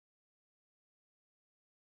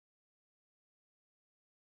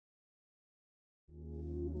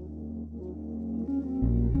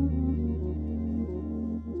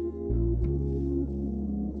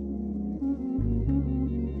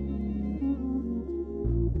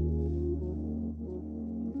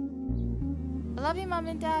I love you, Mom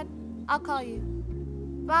and Dad. I'll call you.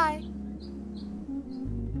 Bye.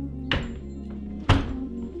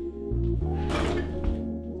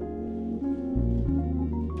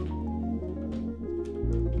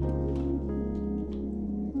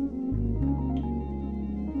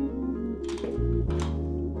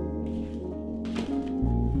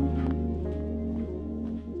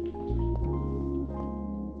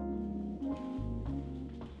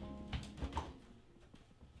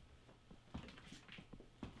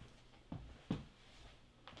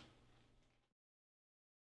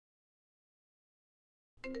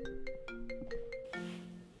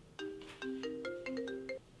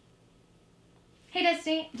 Hey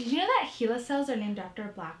Destiny, did you know that Gila cells are named after a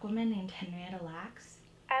black woman named Henrietta Lacks?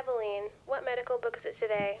 Abilene, what medical book is it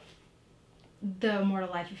today? The Immortal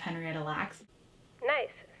Life of Henrietta Lacks.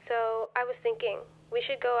 Nice. So, I was thinking, we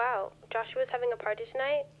should go out. Joshua's having a party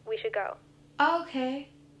tonight. We should go. Oh, okay.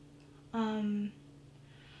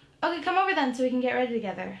 Okay, come over then so we can get ready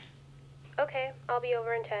together. Okay, I'll be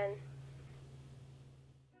over in 10.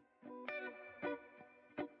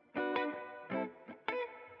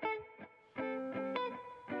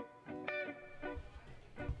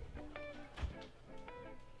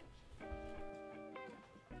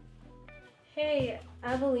 Hey,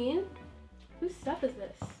 Abilene? Whose stuff is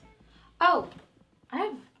this? Oh, I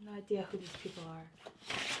have no idea who these people are.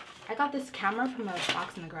 I got this camera from a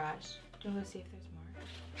box in the garage. Do you want to go see if there's more?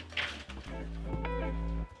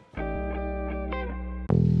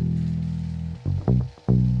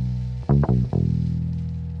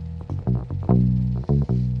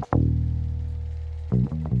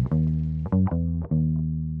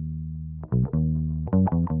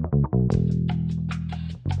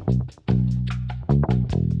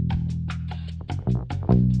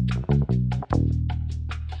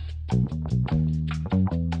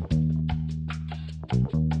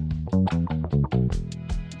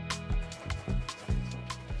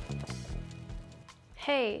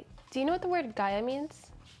 Hey, do you know what the word Gaia means?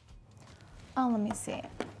 Oh, let me see.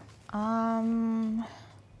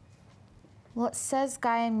 Well, it says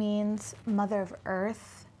Gaia means Mother of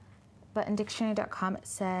Earth, but in dictionary.com it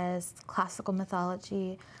says classical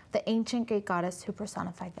mythology, the ancient Greek goddess who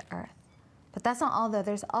personified the earth. But that's not all though.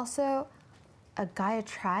 There's also a Gaia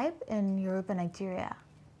Tribe in Yoruba, Nigeria.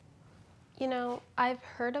 You know, I've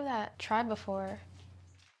heard of that tribe before.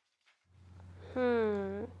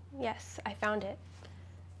 Yes, I found it.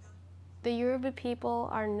 The Yoruba people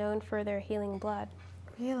are known for their healing blood.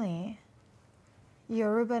 Really?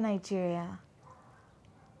 Yoruba, Nigeria.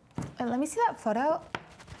 Wait, let me see that photo.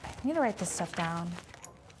 I need to write this stuff down.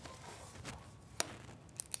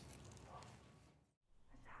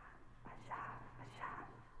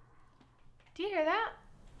 Do you hear that?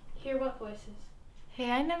 Hear what voices?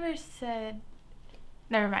 Hey, I never said...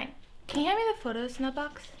 Never mind. Can you hand me the photos in the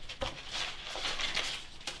box?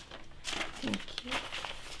 Thank you.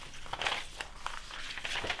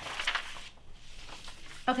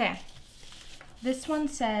 Okay. This one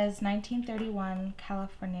says 1931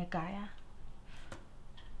 California Gaia.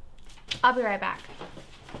 I'll be right back.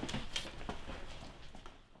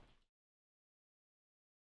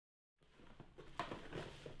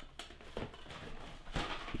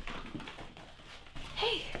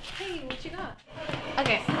 Hey, what you got?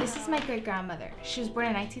 Okay, this is my great-grandmother. She was born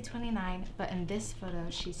in 1929, but in this photo,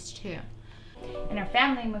 she's 2. And her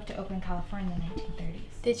family moved to Oakland, California in the 1930s.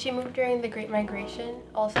 Did she move during the Great Migration,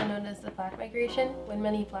 also known as the Black Migration, when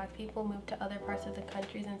many black people moved to other parts of the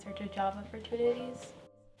country in search of job opportunities?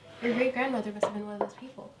 Your great-grandmother must have been one of those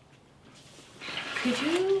people. Could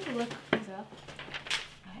you look these up?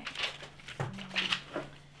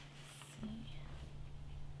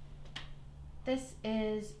 This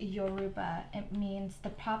is Yoruba. It means the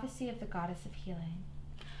prophecy of the goddess of healing.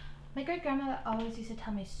 My great-grandmother always used to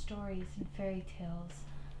tell me stories and fairy tales.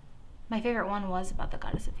 My favorite one was about the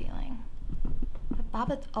goddess of healing. But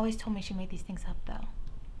Baba always told me she made these things up though.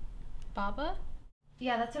 Baba?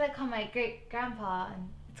 Yeah, that's what I call my great-grandpa, and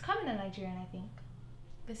it's common in Nigerian, I think.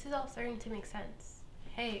 This is all starting to make sense.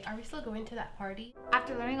 Hey, are we still going to that party?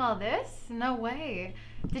 After learning all this? No way.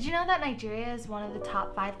 Did you know that Nigeria is one of the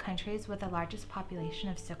top 5 countries with the largest population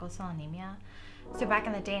of sickle cell anemia? So back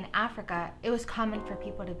in the day in Africa, it was common for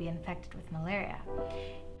people to be infected with malaria.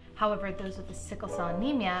 However, those with the sickle cell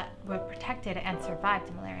anemia were protected and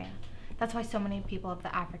survived malaria. That's why so many people of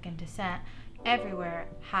the African descent everywhere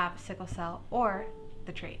have sickle cell or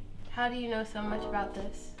the trait. How do you know so much about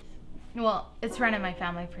this? Well, it's run in my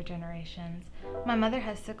family for generations. My mother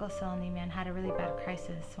has sickle cell anemia and had a really bad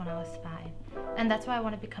crisis when I was 5. And that's why I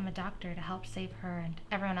want to become a doctor to help save her and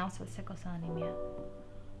everyone else with sickle cell anemia.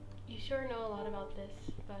 You sure know a lot about this,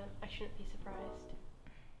 but I shouldn't be surprised.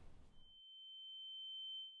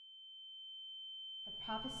 The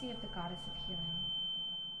prophecy of the goddess of healing.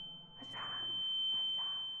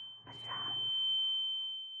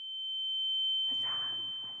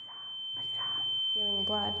 Healing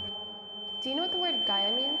blood. Do you know what the word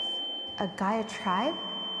Gaia means? A Gaia Tribe?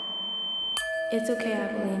 It's okay,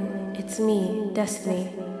 Abilene. It's me, Destiny.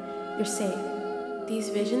 You're safe. These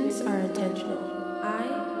visions are intentional. I,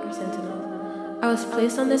 your sentinel. I was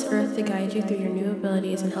placed on this earth to guide you through your new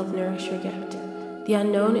abilities and help nourish your gift. The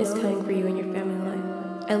unknown is coming for you and your family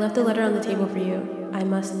line. I left a letter on the table for you. I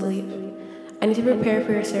must leave. I need to prepare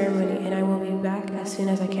for your ceremony, and I will be back as soon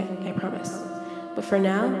as I can, I promise. But for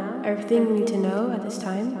now, everything you need to know at this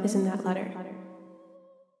time is in that letter.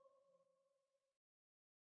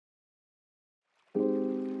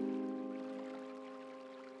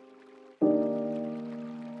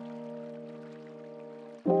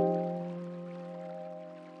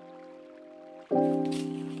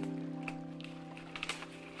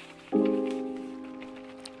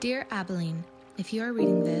 Dear Abilene, if you are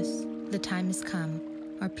reading this, the time has come.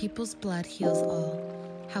 Our people's blood heals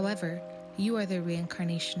all. However, you are the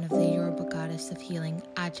reincarnation of the Yoruba goddess of healing,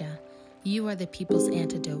 Aja. You are the people's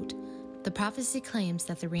antidote. The prophecy claims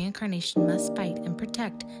that the reincarnation must fight and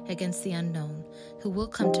protect against the unknown, who will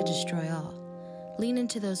come to destroy all. Lean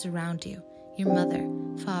into those around you, your mother,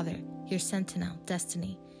 father, your sentinel,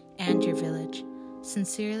 Destiny, and your village.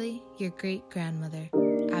 Sincerely, your great-grandmother,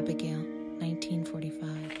 Abigail,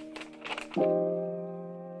 1945.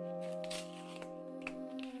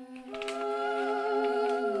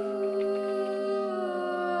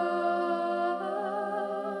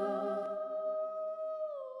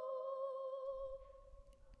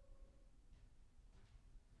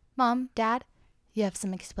 Mom, Dad, you have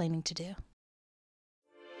some explaining to do.